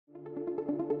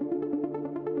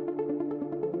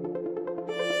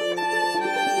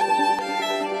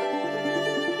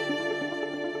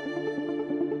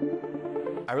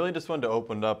really just wanted to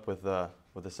open it up with a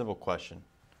simple question.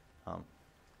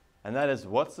 And that is,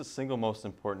 what's the single most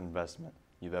important investment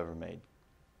you've ever made?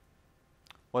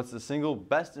 What's the single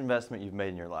best investment you've made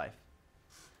in your life?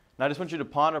 And I just want you to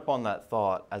ponder upon that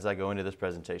thought as I go into this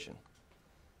presentation.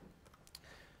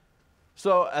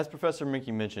 So, as Professor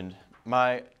Minky mentioned,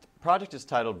 my project is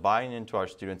titled Buying into Our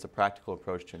Students, a Practical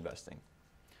Approach to Investing.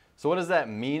 So what does that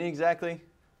mean exactly?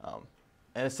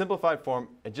 In a simplified form,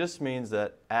 it just means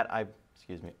that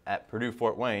at Purdue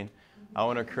Fort Wayne, I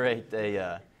want to create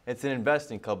it's an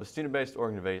investing club, a student-based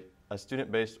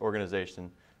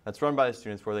organization that's run by the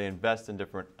students where they invest in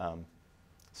different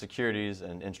securities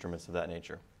and instruments of that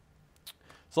nature.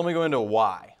 So let me go into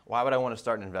why. Why would I want to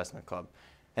start an investment club?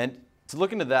 And to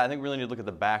look into that, I think we really need to look at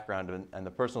the background and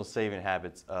the personal saving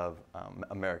habits of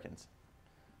Americans.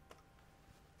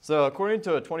 So according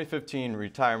to a 2015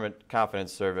 Retirement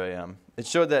Confidence Survey, it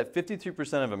showed that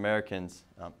 53% of Americans,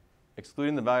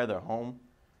 excluding the value of their home,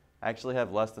 actually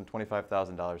have less than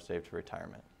 $25,000 saved for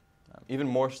retirement. Even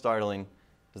more startling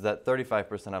is that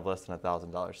 35% have less than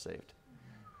 $1,000 saved.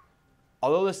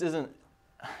 Although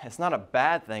it's not a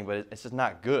bad thing, but it's just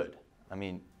not good. I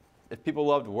mean, if people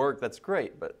love to work, that's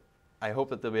great, but I hope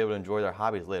that they'll be able to enjoy their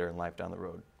hobbies later in life down the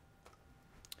road.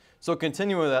 So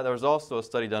continuing with that, there was also a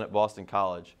study done at Boston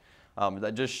College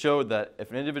that just showed that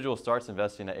if an individual starts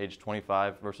investing at age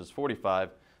 25 versus 45,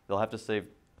 they'll have to save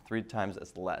 3 times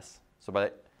as less.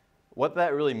 So what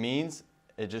that really means,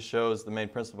 it just shows the main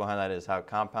principle behind that is how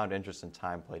compound interest and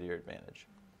time play to your advantage.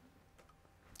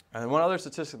 And one other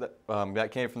statistic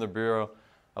that came from the Bureau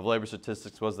of Labor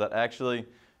Statistics was that actually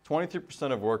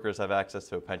 23% of workers have access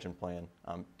to a pension plan,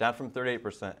 down from 38%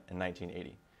 in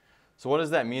 1980. So what does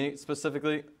that mean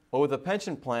specifically? Well, with a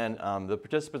pension plan, the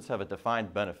participants have a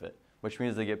defined benefit, which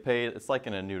means they get paid, it's like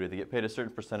an annuity, they get paid a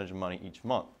certain percentage of money each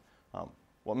month.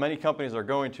 What many companies are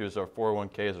going to is our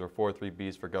 401ks or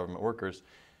 403bs for government workers.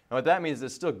 And what that means is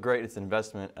it's still great, it's an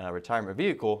investment retirement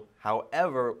vehicle.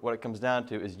 However, what it comes down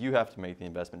to is you have to make the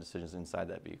investment decisions inside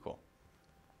that vehicle.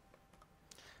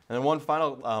 And then one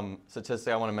final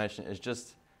statistic I want to mention is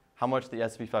just how much the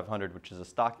S&P 500, which is a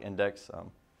stock index,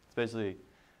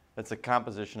 it's a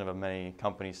composition of many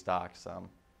company stocks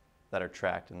that are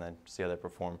tracked and then see how they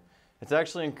perform. It's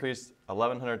actually increased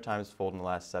 1,100 times fold in the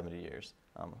last 70 years.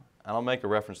 And I'll make a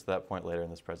reference to that point later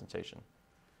in this presentation.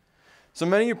 So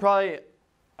many of you probably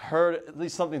heard at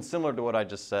least something similar to what I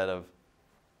just said of,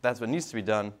 that's what needs to be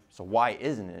done, so why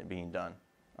isn't it being done?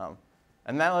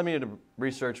 And that led me to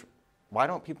research, why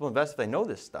don't people invest if they know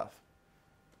this stuff?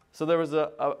 So there was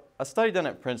a study done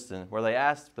at Princeton where they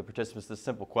asked the participants this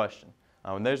simple question,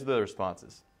 and these are the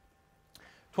responses.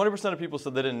 20% of people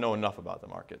said they didn't know enough about the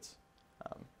markets.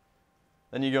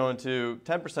 Then you go into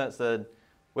 10% said,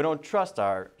 we don't trust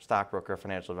our stockbroker or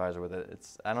financial advisor with it.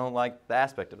 I don't like the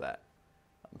aspect of that.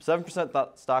 7%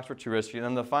 thought stocks were too risky, and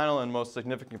then the final and most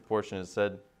significant portion is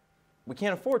said, we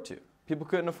can't afford to. People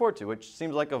couldn't afford to, which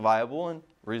seems like a viable and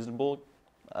reasonable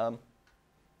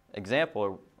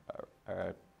example,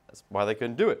 or that's why they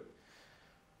couldn't do it.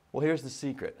 Well, here's the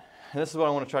secret, and this is what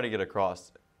I want to try to get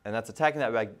across, and that's attacking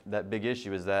that big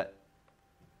issue is that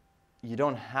you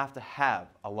don't have to have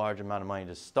a large amount of money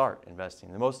to start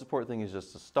investing. The most important thing is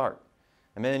just to start.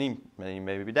 And many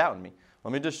may be doubting me.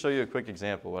 Let me just show you a quick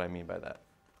example of what I mean by that.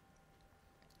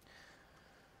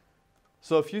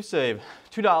 So if you save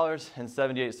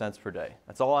 $2.78 per day,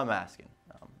 that's all I'm asking.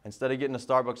 Instead of getting a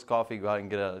Starbucks coffee, go out and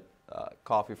get a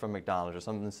coffee from McDonald's or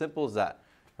something as simple as that.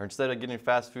 Or instead of getting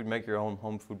fast food, make your own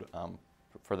home food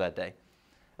for that day.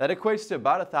 That equates to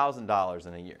about $1,000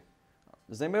 in a year.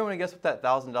 Does anybody want to guess what that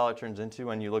 $1,000 turns into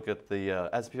when you look at the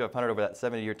S&P 500 over that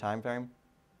 70-year time frame?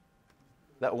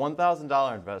 That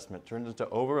 $1,000 investment turns into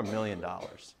over $1 million.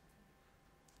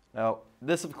 Now,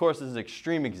 this, of course, is an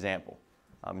extreme example.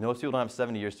 Most people don't have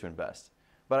 70 years to invest.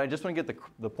 But I just want to get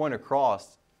the point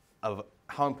across of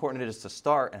how important it is to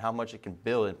start and how much it can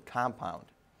build and compound.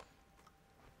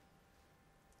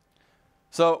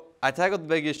 So I tackled the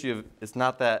big issue of it's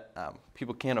not that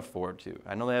people can't afford to.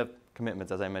 I know they have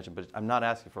commitments, as I mentioned, but I'm not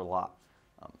asking for a lot.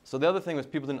 So the other thing was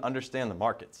people didn't understand the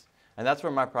markets. And that's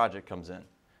where my project comes in.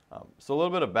 So a little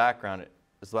bit of background.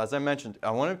 So as I mentioned, I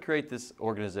want to create this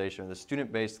organization, this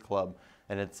student-based club,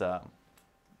 and it's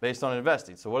based on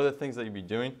investing. So what are the things that you'd be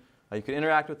doing? You could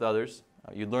interact with others.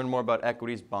 You'd learn more about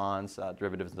equities, bonds,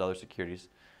 derivatives, and other securities.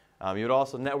 You would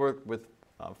also network with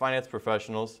finance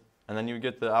professionals, and then you would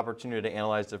get the opportunity to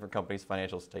analyze different companies'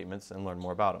 financial statements and learn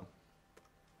more about them.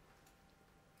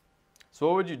 So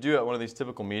what would you do at one of these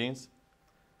typical meetings?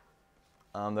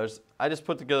 I just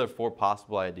put together 4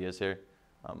 possible ideas here.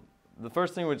 The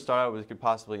first thing we'd start out with, we could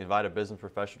possibly invite a business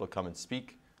professional to come and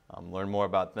speak. learn more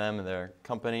about them and their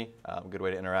company, a good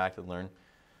way to interact and learn.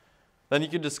 Then you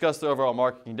can discuss the overall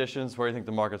market conditions, where you think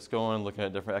the market's going, looking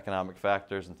at different economic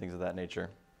factors and things of that nature.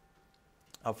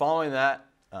 Following that,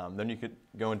 then you could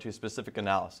go into specific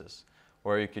analysis,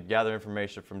 where you could gather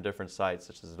information from different sites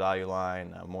such as Value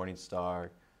Line, Morningstar,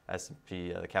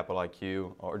 S&P, the Capital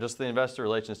IQ, or just the Investor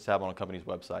Relations tab on a company's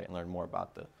website and learn more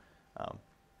about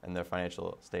and their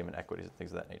financial statement equities and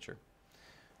things of that nature.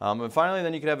 And finally,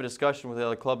 then you could have a discussion with the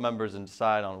other club members and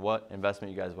decide on what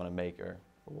investment you guys want to make or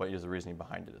what is the reasoning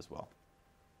behind it as well.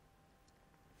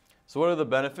 So what are the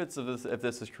benefits of this if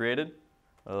this is created?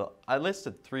 I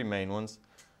listed 3 main ones.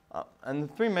 And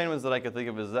the 3 main ones that I could think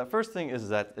of is that first thing is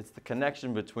that it's the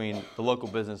connection between the local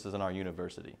businesses and our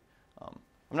university.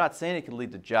 I'm not saying it could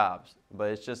lead to jobs, but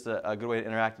it's just a good way to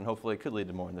interact, and hopefully it could lead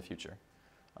to more in the future.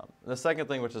 The second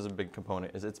thing, which is a big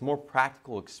component, is it's more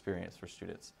practical experience for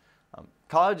students.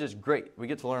 College is great. We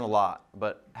get to learn a lot,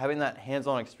 but having that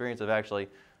hands-on experience of actually,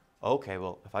 okay,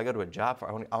 well, if I go to a job,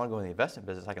 I want to go in the investment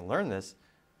business, I can learn this,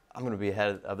 I'm going to be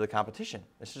ahead of the competition.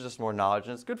 This is just more knowledge,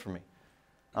 and it's good for me.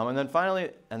 And then finally,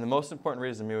 and the most important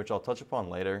reason to me, which I'll touch upon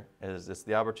later, is it's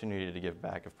the opportunity to give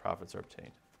back if profits are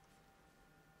obtained.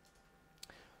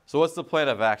 So what's the plan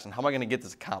of action? How am I going to get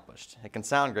this accomplished? It can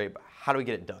sound great, but how do we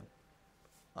get it done?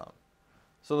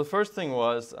 So the first thing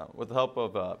was, with the help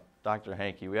of Dr.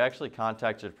 Hankey, we actually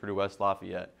contacted Purdue West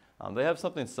Lafayette. They have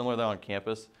something similar there on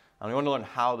campus, and we wanted to learn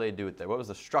how they do it there. What was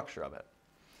the structure of it?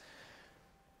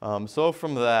 So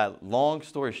from that, long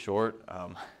story short,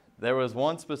 there was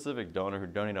one specific donor who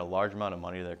donated a large amount of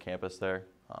money to their campus there.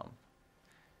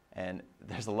 And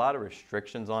there's a lot of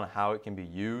restrictions on how it can be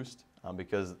used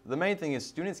because the main thing is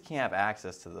students can't have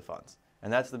access to the funds.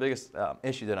 And that's the biggest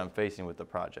issue that I'm facing with the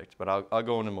project. But I'll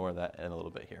go into more of that in a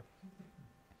little bit here.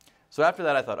 So after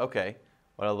that, I thought, okay,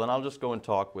 well, then I'll just go and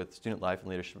talk with Student Life and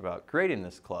Leadership about creating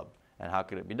this club and how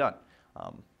could it be done.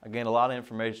 Again, a lot of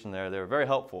information there. They were very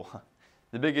helpful.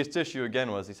 The biggest issue,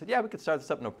 again, was he said, yeah, we could start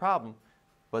this up, no problem.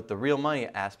 But the real money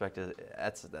aspect, I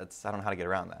don't know how to get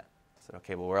around that. I said,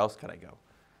 okay, well, where else could I go?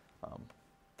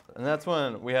 And that's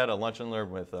when we had a lunch and learn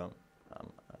with an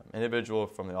individual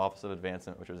from the Office of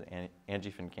Advancement, which was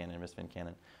Angie Fincannon, Miss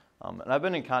Fincannon. And I've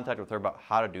been in contact with her about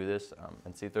how to do this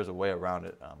and see if there's a way around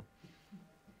it.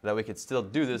 That we could still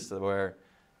do this where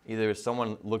either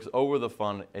someone looks over the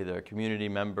fund, either a community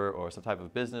member or some type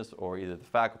of business, or either the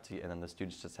faculty, and then the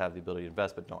students just have the ability to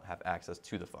invest but don't have access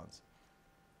to the funds.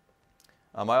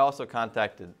 I also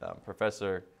contacted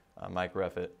Professor Mike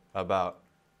Reffitt about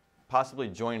possibly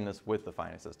joining this with the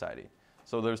Finance Society.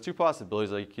 So there's 2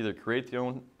 possibilities. Like you can either create your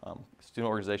own student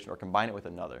organization or combine it with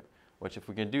another, which if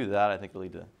we can do that, I think will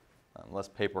lead to less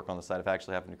paperwork on the side of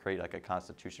actually having to create like a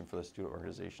constitution for the student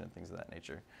organization and things of that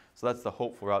nature. So that's the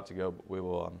hopeful route to go, but we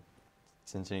will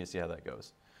continue to see how that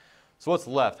goes. So what's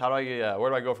left? How do I where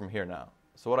do I go from here now?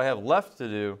 So what I have left to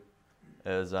do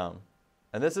is, and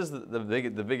this is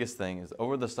the biggest thing, is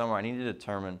over the summer I need to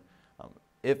determine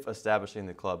if establishing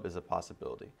the club is a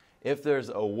possibility. If there's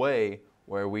a way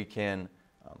where we can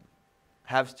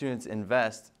have students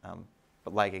invest,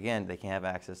 but like again, they can't have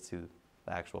access to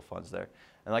the actual funds there.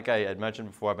 And like I had mentioned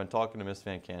before, I've been talking to Ms.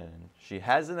 Fincannon, and she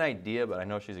has an idea, but I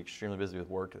know she's extremely busy with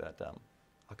work that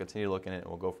I'll continue looking at it and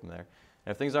we'll go from there.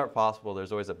 And if things aren't possible,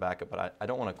 there's always a backup, but I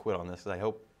don't want to quit on this because I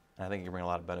hope and I think it can bring a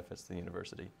lot of benefits to the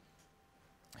university.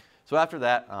 So after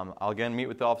that, I'll again meet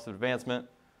with the Office of Advancement,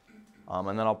 and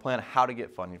then I'll plan how to get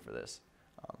funding for this.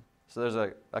 So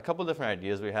there's a couple of different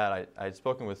ideas we had. I had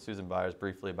spoken with Susan Byers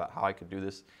briefly about how I could do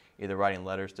this, either writing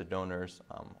letters to donors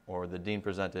or the dean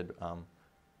presented.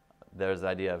 There's the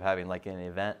idea of having like an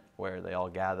event where they all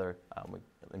gather, we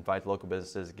invite local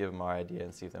businesses, give them our idea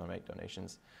and see if they want to make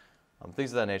donations.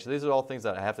 Things of that nature. These are all things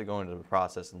that I have to go into the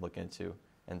process and look into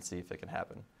and see if it can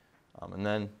happen. And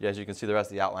then, yeah, as you can see, the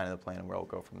rest of the outline of the plan and where we'll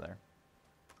go from there.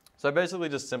 So I basically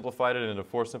just simplified it into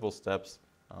 4 simple steps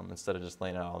instead of just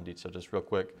laying it out in detail, just real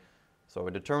quick. So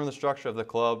we determine the structure of the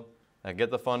club, get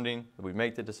the funding, we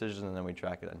make the decision, and then we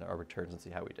track it into our returns and see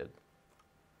how we did.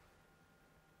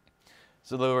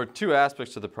 So there were 2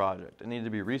 aspects to the project. It needed to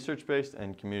be research-based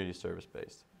and community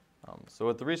service-based. So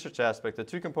with the research aspect, the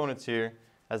 2 components here,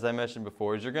 as I mentioned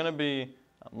before, is you're going to be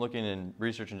looking in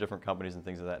research in different companies and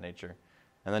things of that nature.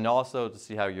 And then also to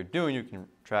see how you're doing, you can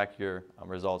track your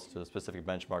results to a specific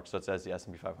benchmark, such as the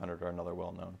S&P 500 or another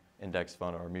well-known index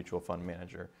fund or mutual fund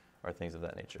manager or things of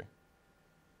that nature.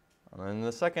 And then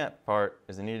the second part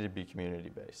is it needed to be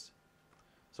community-based.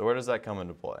 So where does that come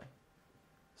into play?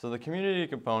 So the community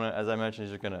component, as I mentioned,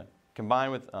 is you're going to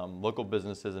combine with local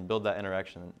businesses and build that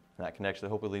interaction and that connection that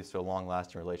hopefully leads to a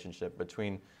long-lasting relationship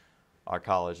between our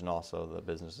college and also the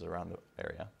businesses around the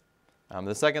area.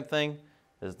 The second thing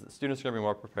is that students are going to be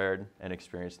more prepared and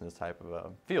experienced in this type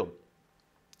of field.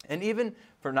 And even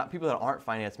for people that aren't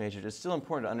finance majors, it's still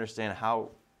important to understand how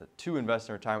to invest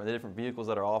in retirement, the different vehicles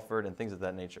that are offered and things of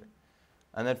that nature.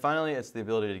 And then finally, it's the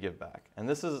ability to give back. And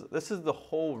this is the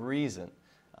whole reason,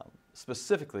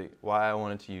 specifically, why I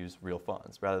wanted to use real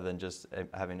funds rather than just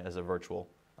having it as a virtual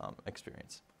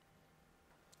experience.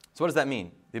 So what does that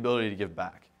mean, the ability to give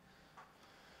back?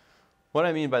 What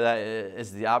I mean by that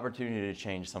is the opportunity to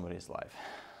change somebody's life.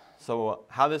 So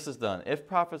how this is done, if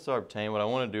profits are obtained, what I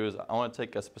want to do is I want to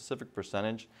take a specific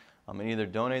percentage and either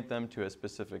donate them to a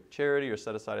specific charity or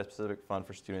set aside a specific fund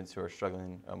for students who are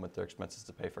struggling with their expenses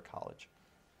to pay for college.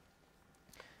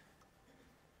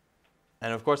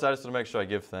 And of course, I just want to make sure I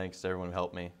give thanks to everyone who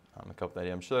helped me come up with that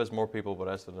idea. I'm sure there's more people, but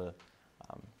I just want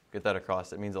to get that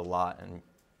across. It means a lot, and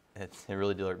it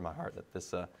really did hurt my heart that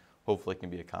this hopefully can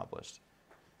be accomplished.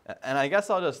 And I guess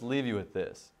I'll just leave you with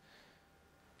this.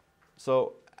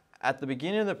 So at the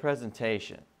beginning of the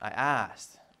presentation, I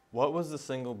asked, what was the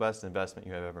single best investment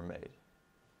you have ever made?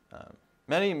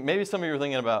 Maybe some of you were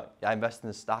thinking about, I invested in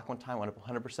this stock one time, went up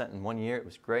 100% in 1 year. It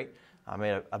was great. I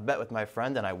made a bet with my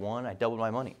friend and I won. I doubled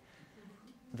my money.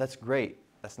 That's great.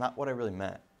 That's not what I really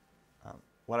meant.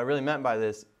 What I really meant by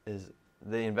this is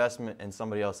the investment in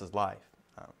somebody else's life.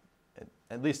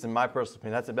 At least in my personal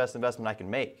opinion, that's the best investment I can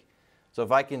make. So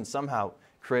if I can somehow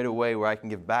create a way where I can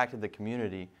give back to the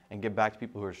community and give back to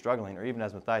people who are struggling, or even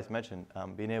as Matthias mentioned,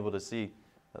 being able to see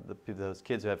those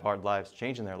kids who have hard lives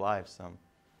changing their lives, I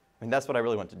mean, that's what I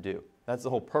really want to do. That's the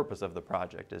whole purpose of the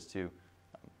project, is to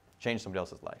change somebody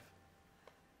else's life.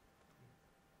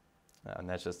 And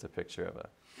that's just a picture of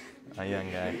a young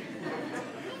guy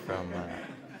from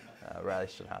Riley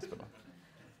Street Hospital.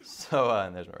 So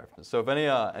and there's my reference. So if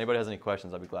anybody has any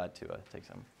questions, I'll be glad to take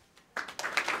some.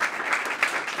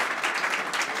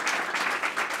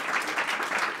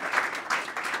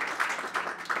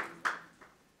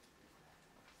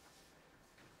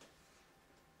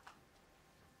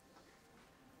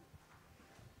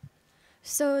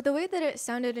 So the way that it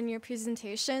sounded in your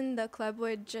presentation, the club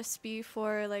would just be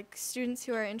for like students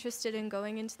who are interested in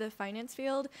going into the finance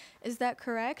field. Is that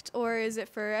correct? Or is it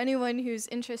for anyone who's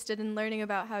interested in learning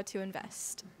about how to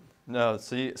invest? No,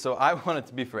 so I want it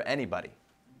to be for anybody.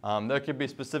 There could be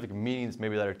specific meetings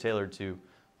maybe that are tailored to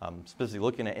specifically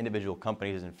looking at individual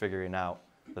companies and figuring out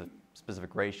the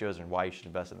specific ratios and why you should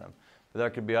invest in them. But there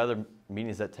could be other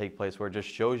meetings that take place where it just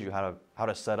shows you how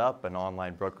to set up an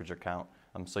online brokerage account,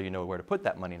 so you know where to put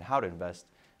that money and how to invest,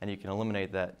 and you can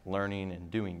eliminate that learning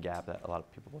and doing gap that a lot of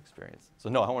people experience. So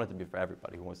no, I want it to be for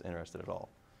everybody who was interested at all.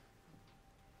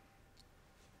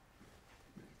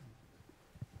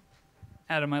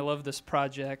 Adam, I love this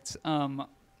project.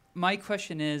 My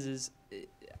question is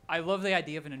I love the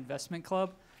idea of an investment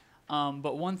club,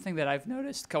 but one thing that I've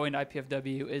noticed going to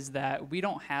IPFW is that we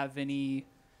don't have any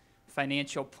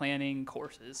financial planning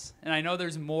courses. And I know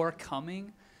there's more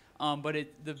coming, but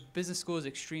the business school is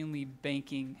extremely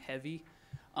banking heavy.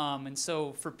 And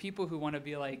so for people who want to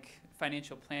be like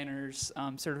financial planners,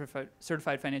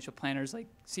 certified financial planners, like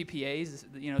CPAs,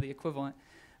 the equivalent,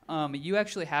 you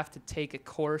actually have to take a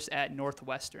course at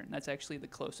Northwestern. That's actually the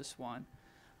closest one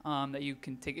that you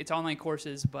can take. It's online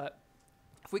courses, but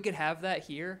if we could have that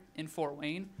here in Fort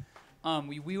Wayne,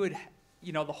 we would,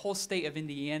 the whole state of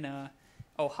Indiana,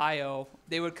 Ohio,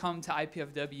 they would come to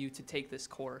IPFW to take this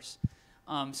course.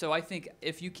 So I think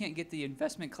if you can't get the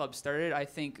investment club started, I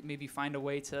think maybe find a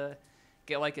way to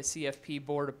get like a CFP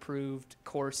board approved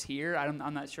course here.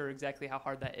 I'm not sure exactly how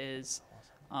hard that is,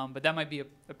 but that might be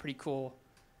a pretty cool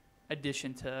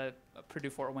addition to Purdue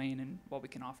Fort Wayne and what we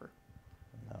can offer.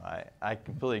 No, I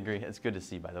completely agree. It's good to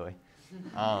see, by the way.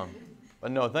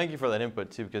 But no, thank you for that input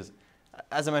too, because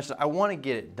as I mentioned, I want to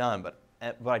get it done, but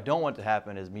what I don't want to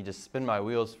happen is me just spin my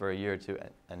wheels for a year or two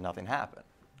and nothing happen.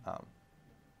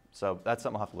 So that's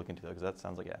something I'll have to look into, though, because that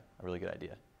sounds like a really good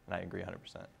idea, and I agree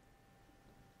 100%.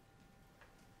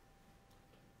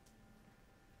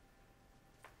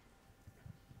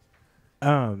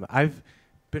 I've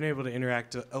been able to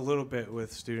interact a little bit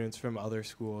with students from other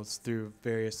schools through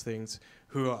various things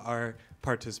who are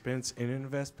participants in an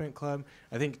investment club.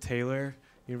 I think Taylor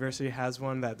University has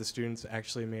one that the students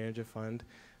actually manage a fund.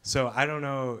 So I don't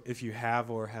know if you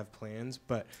have or have plans,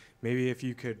 but maybe if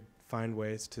you could find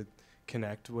ways to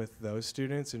connect with those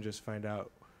students and just find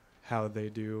out how they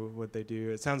do what they do.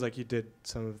 It sounds like you did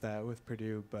some of that with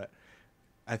Purdue, but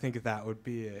I think that would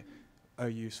be a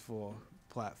useful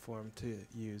platform to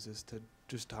use, is to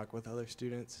just talk with other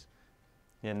students.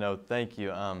 Yeah, no, thank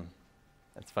you.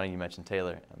 It's funny you mentioned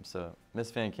Taylor. So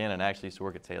Miss Van Cannon actually used to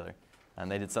work at Taylor, and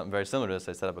they did something very similar to this.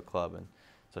 They set up a club, and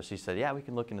So she said, yeah, we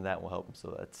can look into that and we'll help them.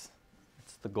 So that's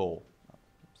the goal.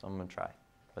 So I'm going to try.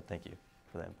 But thank you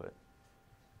for the input.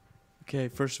 Okay,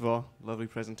 first of all, lovely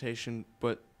presentation.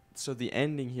 But so the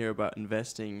ending here about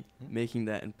investing, making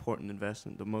that important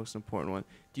investment, the most important one,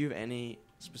 do you have any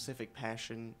specific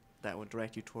passion that would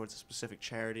direct you towards a specific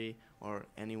charity or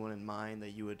anyone in mind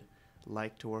that you would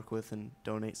like to work with and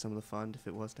donate some of the fund if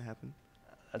it was to happen?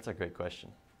 That's a great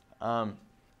question.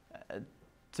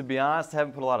 To be honest, I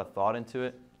haven't put a lot of thought into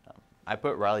it. I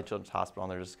put Riley Children's Hospital on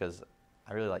there just because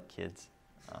I really like kids.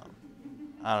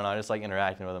 I don't know, I just like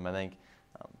interacting with them. I think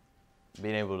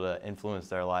being able to influence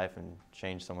their life and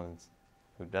change someone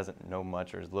who doesn't know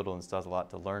much or is little and still has a lot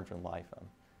to learn from life,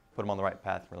 put them on the right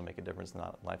path and really make a difference,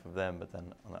 not in the life of them, but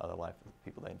then on the other life of the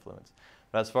people they influence.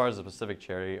 But as far as a specific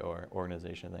charity or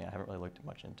organization thing, I haven't really looked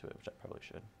much into it, which I probably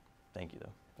should. Thank you,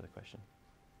 though, for the question.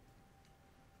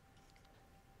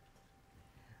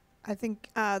 I think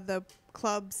the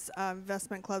clubs,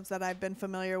 investment clubs that I've been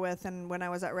familiar with, and when I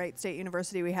was at Wright State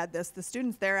University, we had this. The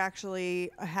students there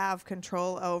actually have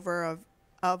control of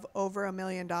over $1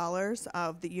 million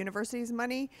of the university's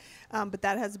money, but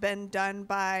that has been done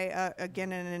by,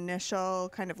 again, an initial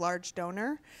kind of large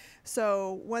donor.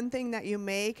 So one thing that you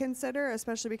may consider,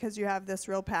 especially because you have this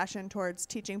real passion towards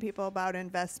teaching people about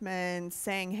investments,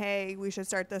 saying, hey, we should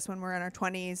start this when we're in our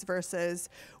 20s versus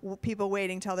people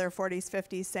waiting till their 40s,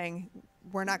 50s saying,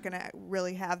 we're not going to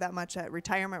really have that much at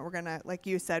retirement. We're going to, like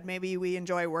you said, maybe we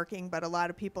enjoy working, but a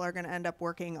lot of people are going to end up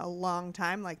working a long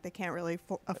time, like they can't really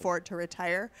afford to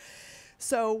retire.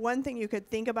 So one thing you could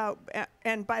think about,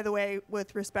 and by the way,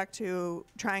 with respect to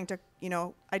trying to,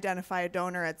 identify a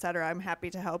donor, et cetera, I'm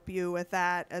happy to help you with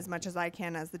that as much as I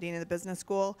can as the Dean of the Business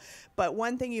School. But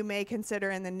one thing you may consider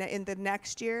in the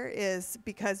next year is,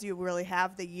 because you really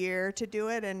have the year to do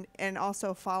it, and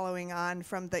also following on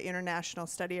from the international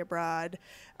study abroad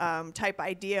type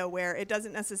idea where it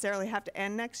doesn't necessarily have to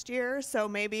end next year. So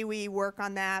maybe we work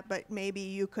on that, but maybe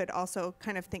you could also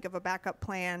kind of think of a backup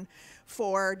plan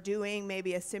for doing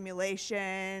maybe a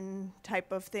simulation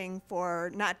type of thing,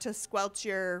 for not to squelch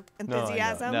your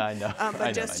enthusiasm, I know.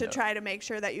 but just to try to make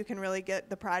sure that you can really get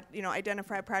the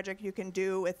identify a project you can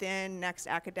do within next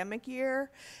academic year,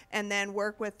 and then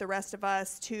work with the rest of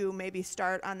us to maybe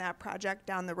start on that project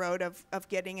down the road of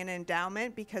getting an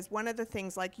endowment. Because one of the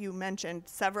things, like you mentioned,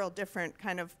 several different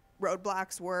kind of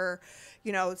roadblocks were,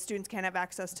 students can't have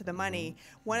access to the money.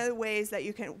 One of the ways that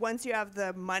you can, once you have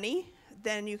the money,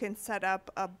 then you can set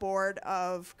up a board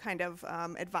of kind of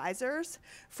advisors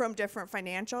from different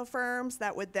financial firms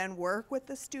that would then work with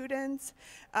the students.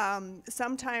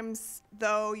 Sometimes,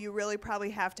 though, you really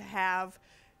probably have to have,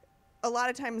 a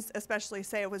lot of times, especially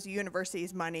say it was a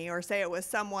university's money or say it was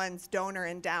someone's donor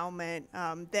endowment,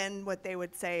 then what they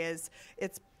would say is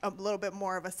it's a little bit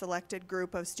more of a selected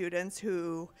group of students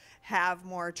who have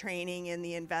more training in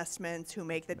the investments, who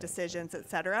make the decisions, et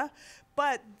cetera.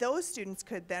 But those students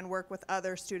could then work with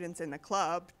other students in the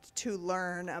club to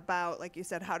learn about, like you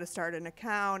said, how to start an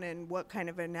account and what kind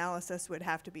of analysis would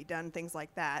have to be done, things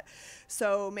like that.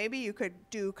 So maybe you could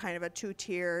do kind of a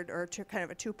two-tiered or kind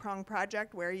of a two-pronged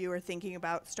project where you were thinking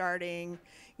about starting,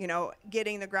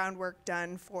 getting the groundwork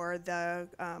done for the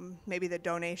maybe the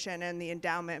donation and the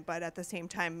endowment, but at the same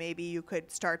time, maybe you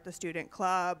could start the student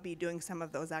club, be doing some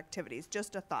of those activities.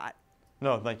 Just a thought.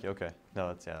 No, thank you. Okay. No,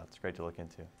 that's great to look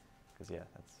into.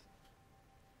 That's.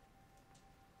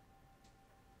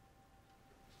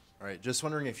 All right, just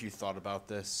wondering if you thought about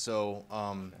this. So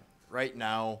right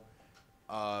now,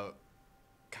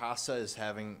 CASA is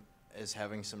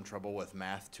having some trouble with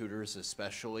math tutors,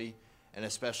 especially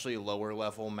lower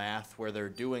level math, where they're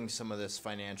doing some of this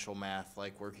financial math,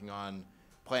 like working on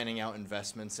planning out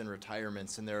investments and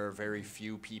retirements, and there are very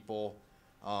few people,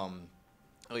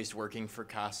 at least working for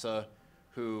CASA,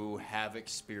 who have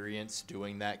experience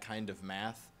doing that kind of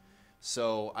math.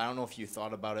 So I don't know if you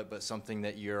thought about it, but something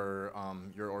that your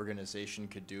organization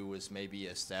could do is maybe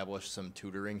establish some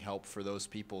tutoring help for those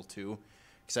people too.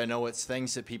 Because I know it's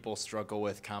things that people struggle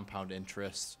with, compound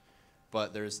interest,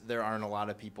 but there aren't a lot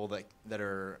of people that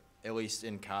are, at least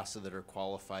in CASA, that are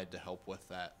qualified to help with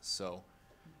that. So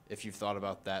if you've thought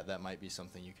about that, that might be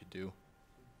something you could do.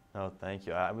 No, thank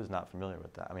you. I was not familiar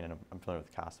with that. I mean, I'm familiar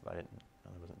with CASA, but I didn't know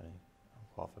there wasn't many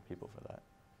qualified people for that.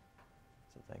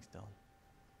 So thanks, Dylan.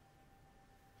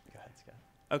 Go ahead, Scott.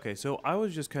 Okay, so I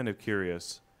was just kind of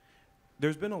curious.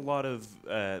 There's been a lot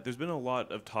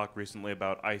of talk recently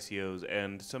about ICOs,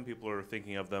 and some people are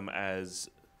thinking of them as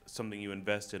something you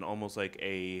invest in, almost like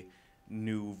a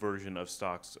new version of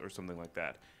stocks or something like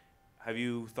that. Have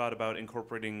you thought about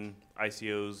incorporating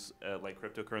ICOs like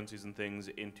cryptocurrencies and things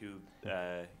into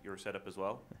your setup as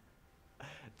well?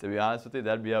 To be honest with you,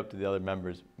 that'd be up to the other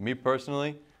members. Me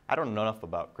personally, I don't know enough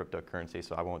about cryptocurrency,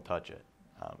 so I won't touch it.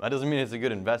 That doesn't mean it's a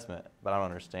good investment, but I don't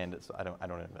understand it, so I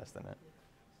don't invest in it.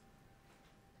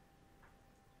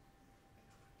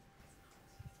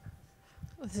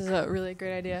 This is a really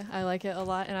great idea. I like it a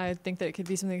lot, and I think that it could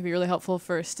be something that could be really helpful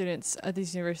for students at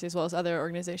these universities as well as other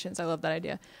organizations. I love that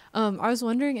idea. I was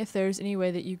wondering if there's any way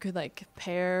that you could like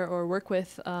pair or work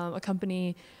with a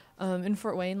company in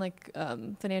Fort Wayne, like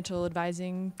financial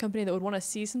advising company that would want to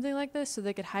see something like this so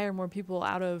they could hire more people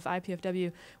out of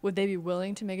IPFW. Would they be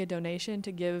willing to make a donation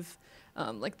to give,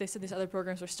 like they said, these other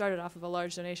programs were started off of a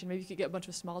large donation. Maybe you could get a bunch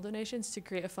of small donations to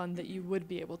create a fund that you would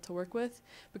be able to work with,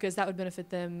 because that would benefit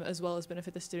them as well as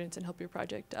benefit the students and help your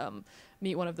project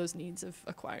meet one of those needs of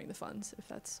acquiring the funds, if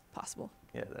that's possible.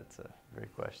 Yeah, that's a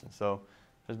great question. So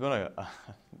there's been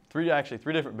three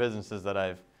different businesses that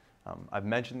I've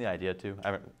mentioned the idea to.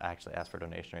 I haven't actually asked for a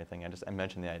donation or anything. I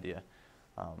mentioned the idea.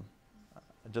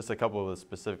 Just a couple of the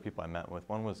specific people I met with.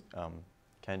 One was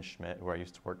Ken Schmidt, who I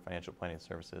used to work financial planning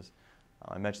services.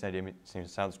 I mentioned the idea. It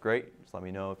sounds great. Just let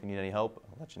me know if you need any help.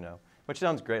 I'll let you know. Which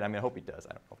sounds great. I mean, I hope he does.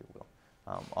 I don't know if he will.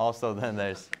 Also, then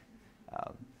there's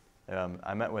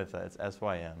I met with it's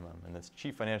SYM, and this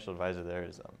chief financial advisor there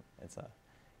is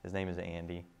his name is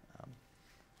Andy.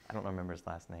 I don't remember his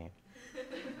last name.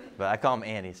 But I call him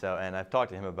Andy, and I've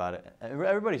talked to him about it. And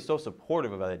everybody's so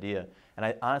supportive of the idea, and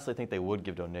I honestly think they would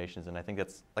give donations, and I think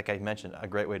that's, like I mentioned, a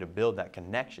great way to build that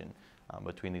connection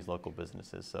between these local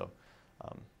businesses. So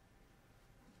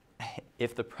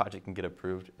if the project can get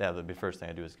approved, the first thing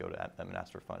I do is go to them and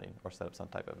ask for funding or set up some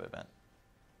type of event.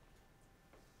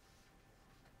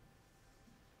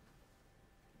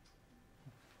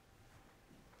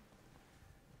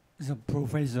 As a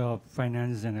professor of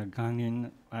finance and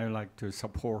accounting, I like to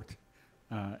support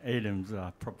Adam's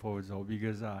proposal,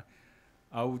 because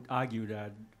I would argue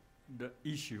that the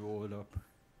issue or the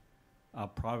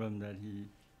problem that he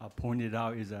pointed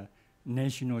out is a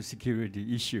national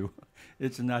security issue.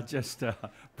 It's not just a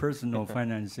personal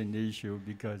financing issue,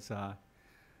 because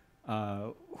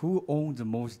who owns the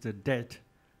most debt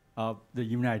of the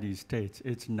United States?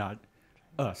 It's not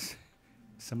us.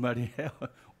 Somebody else.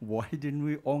 Why didn't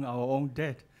we own our own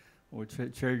debt or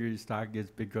treasury stock? Is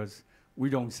because we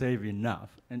don't save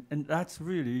enough. And that's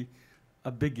really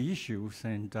a big issue.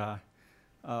 And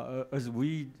as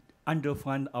we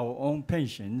underfund our own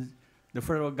pensions, the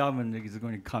federal government is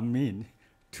going to come in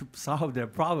to solve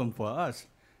that problem for us.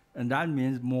 And that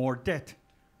means more debt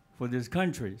for this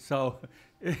country. So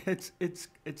it's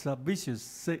a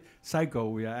vicious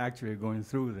cycle we are actually going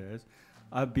through this.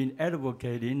 I've been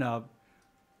advocating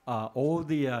all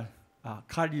the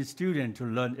college students to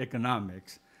learn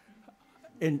economics,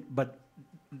 but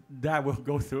that will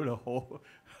go through the whole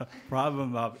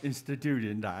problem of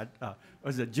instituting that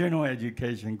as a general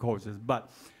education courses. But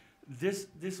this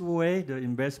way, the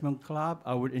investment club,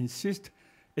 I would insist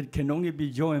it can only be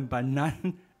joined by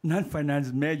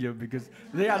non-finance major, because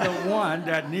they are the one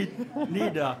that need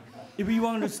if you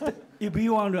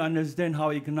want to understand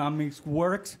how economics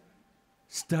works,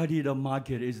 study the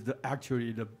market is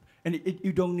and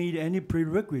you don't need any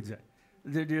prerequisite.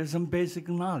 There's some basic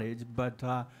knowledge, but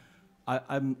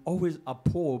I'm always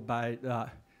appalled by,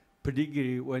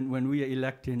 particularly when we are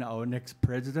electing our next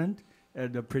president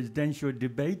at the presidential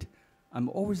debate, I'm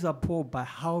always appalled by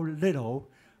how little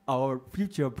our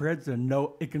future president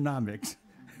knows economics.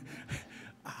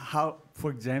 For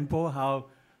example,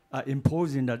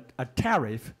 imposing a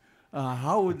tariff,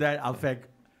 how would that affect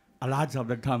a lot of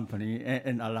the company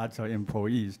and a lot of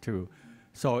employees too.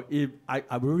 So I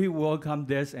really welcome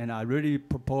this, and I really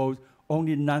propose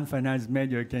only non-finance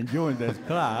major can join this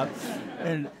club.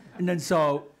 And then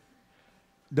so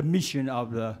the mission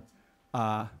of the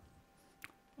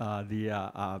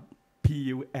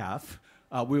PUF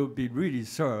will be really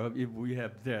served if we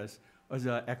have this as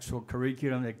an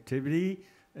extracurricular activity,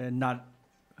 and not,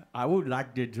 I would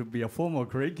like it to be a formal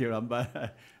curriculum,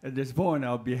 but at this point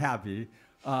I'll be happy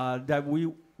that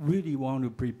we really want to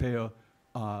prepare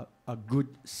a good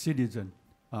citizen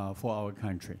for our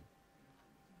country.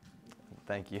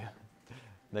 Thank you.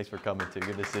 Thanks for coming too.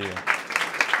 Good to see you.